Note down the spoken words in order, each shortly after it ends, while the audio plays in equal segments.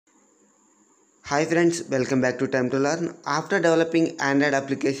Hi friends, welcome back to Time to Learn. After developing Android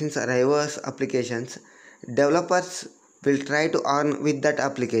applications or iOS applications, developers will try to earn with that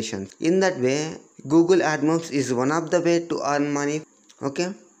application. In that way, Google AdMob is one of the way to earn money.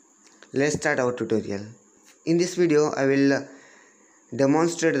 Okay, let's start our tutorial. In this video, I will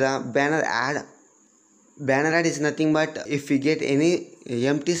demonstrate the banner ad. Banner ad is nothing but if we get any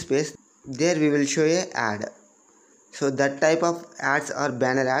empty space, there we will show a ad. So that type of ads are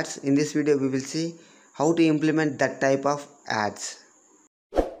banner ads. In this video we will see how to implement that type of ads.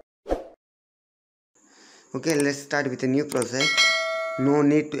 Okay, let's start with a new project. No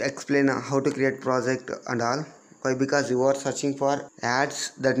need to explain how to create project and all. Why? Because you are searching for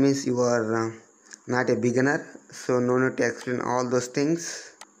ads, that means you are not a beginner, so no need to explain all those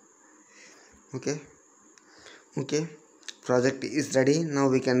things. Okay, project is ready. Now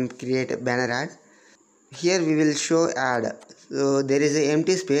we can create a banner ad. Here we will show ad. So there is a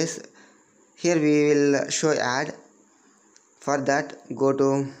empty space. Here we will show ad. For that, go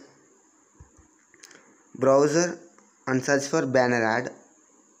to browser and search for banner ad,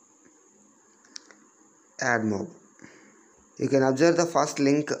 AdMob. You can observe the first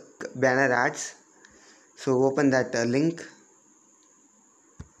link, banner ads. So open that link.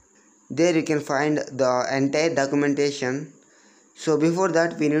 There you can find the entire documentation. So before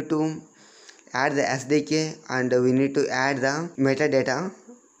that we need to add the SDK and we need to add the metadata.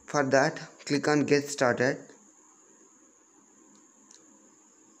 For that, click on get started.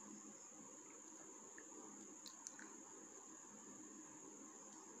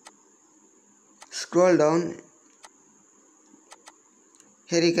 Scroll down.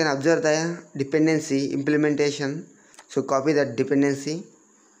 Here you can observe the dependency implementation. So copy that dependency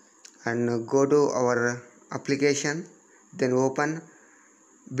and go to our application, then open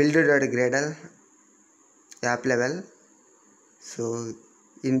builder.gradle app level. So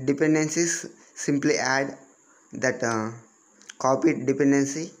in dependencies, simply add that copied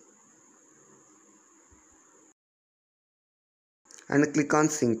dependency and click on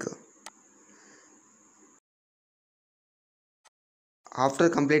sync. After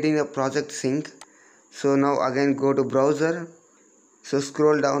completing the project sync, so now again go to browser. So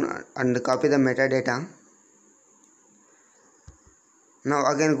scroll down and copy the metadata. Now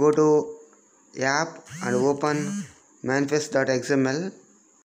again go to app and open manifest.xml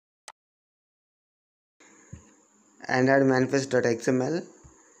and add manifest.xml.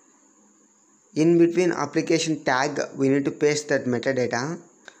 In between application tag we need to paste that metadata,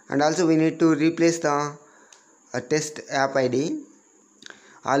 and also we need to replace the test app ID.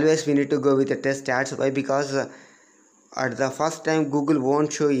 Always we need to go with the test ads. Why? Because at the first time Google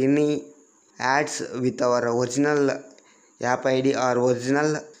won't show any ads with our original app ID or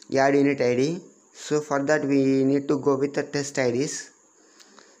original ad unit ID. So for that we need to go with the test IDs.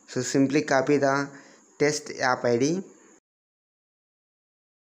 So simply copy the test app ID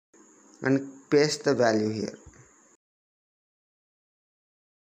and paste the value here.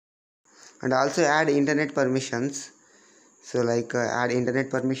 And also add internet permissions. So like add internet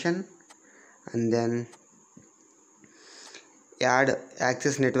permission and then add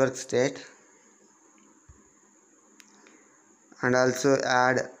access network state and also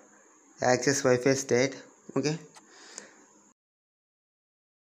add access Wi-Fi state. Okay,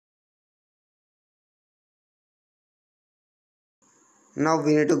 now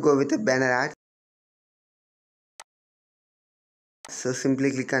we need to go with the banner ad. So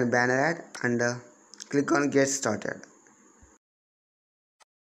simply click on banner ad and click on get started.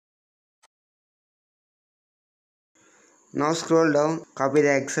 Now scroll down, copy the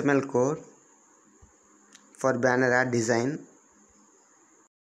XML code for banner ad design.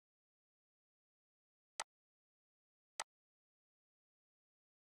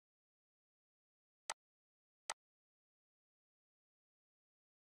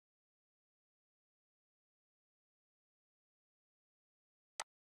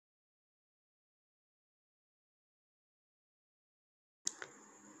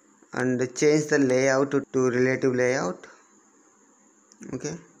 And change the layout to relative layout.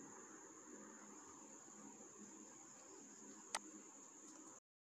 Okay,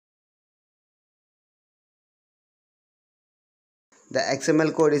 the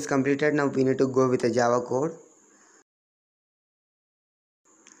XML code is completed. Now we need to go with the Java code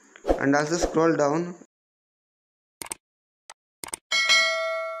and also scroll down.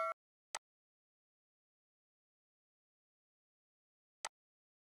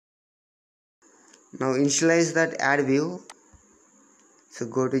 Now initialize that ad view. So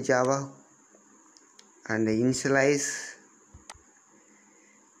go to Java and initialize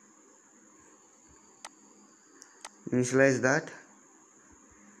that.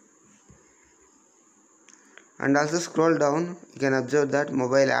 And also scroll down, you can observe that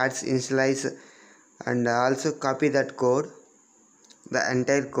mobile ads initialize, and also copy that code, the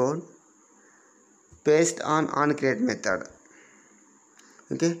entire code, paste on create method.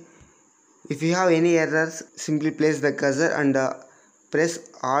 Okay, if you have any errors, simply place the cursor and press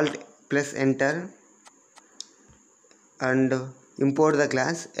alt plus enter and import the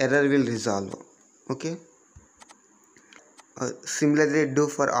class. Error will resolve. Okay, similarly do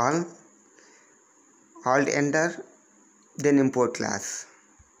for all. Alt enter, then import class.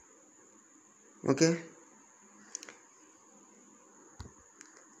 Okay,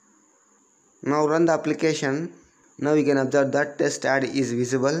 now run the application. Now you can observe that test ad is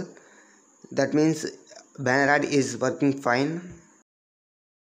visible. That means banner ad is working fine.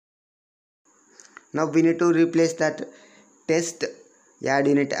 Now we need to replace that test ad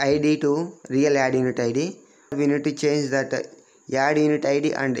unit id to real ad unit id. We need to change that ad unit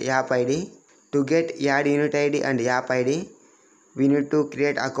id and app id. To get ad unit id and app id, we need to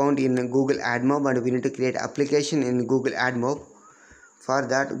create account in Google AdMob, and we need to create application in Google AdMob. For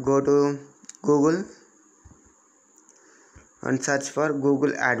that, go to Google and search for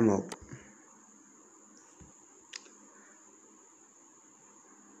Google AdMob.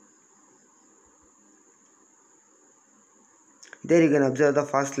 There you can observe the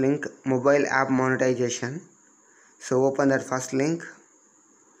first link, mobile app monetization. So open that first link.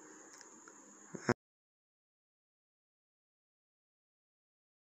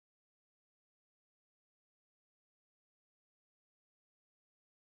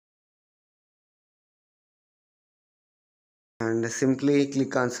 And simply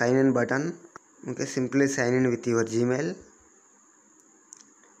click on sign in button. Okay, simply sign in with your Gmail.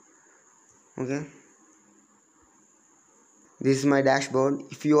 Okay, this is my dashboard.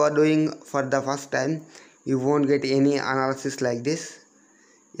 If you are doing for the first time, you won't get any analysis like this,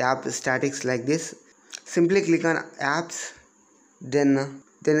 app statics like this. Simply click on apps, then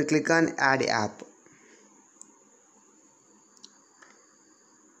click on add app.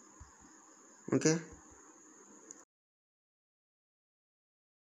 Okay,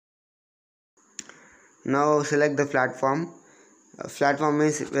 now select the platform. Platform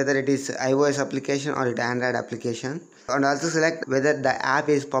means whether it is iOS application or it Android application, and also select whether the app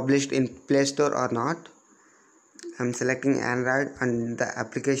is published in Play Store or not. I'm selecting Android and the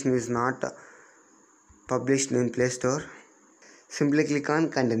application is not published in Play Store. Simply click on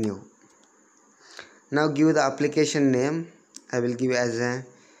continue. Now give the application name. I will give as a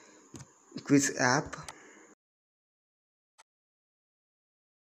quiz app.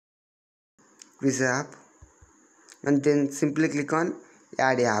 Quiz app, and then simply click on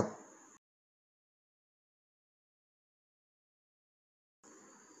add app.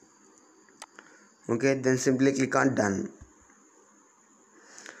 Okay, then simply click on done.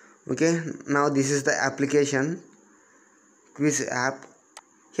 Okay, now this is the application quiz app.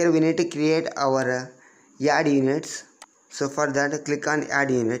 Here we need to create our ad units. So for that, click on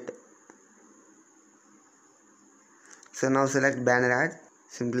add unit. So now select banner ad.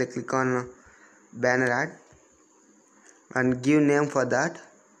 Simply click on banner ad and give name for that.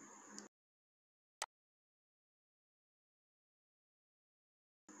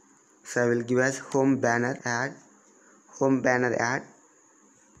 So I will give as home banner ad. Home banner ad.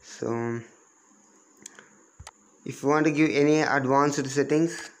 So if you want to give any advanced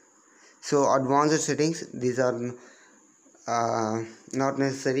settings, so advanced settings, these are not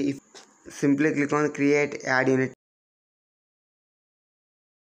necessary. If simply click on create ad unit.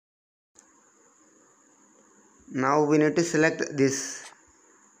 Now we need to select this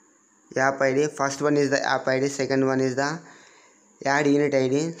app id. First one is the app id, second one is the ad unit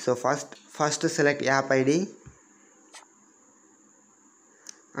id. So first select app id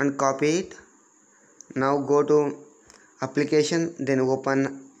and copy it. Now go to application, then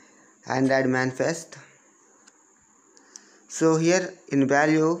open Android manifest. So here in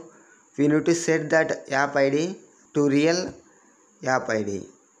value we need to set that app id to real app id.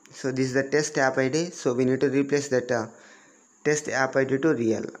 So this is the test app id, so we need to replace that test app id to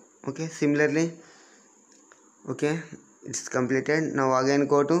real. Okay, similarly, okay, it's completed. Now again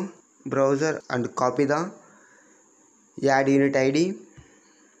go to browser and copy the ad unit id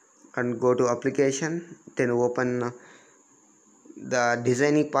and go to application, then open the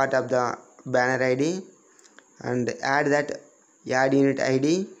designing part of the banner id and add that ad unit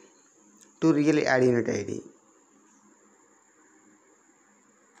id to real ad unit id.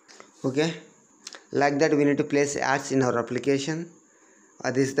 Okay, like that we need to place ads in our application.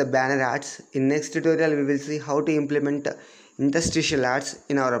 This is the banner ads. In next tutorial we will see how to implement interstitial ads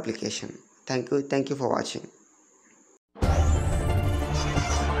in our application. Thank you for watching.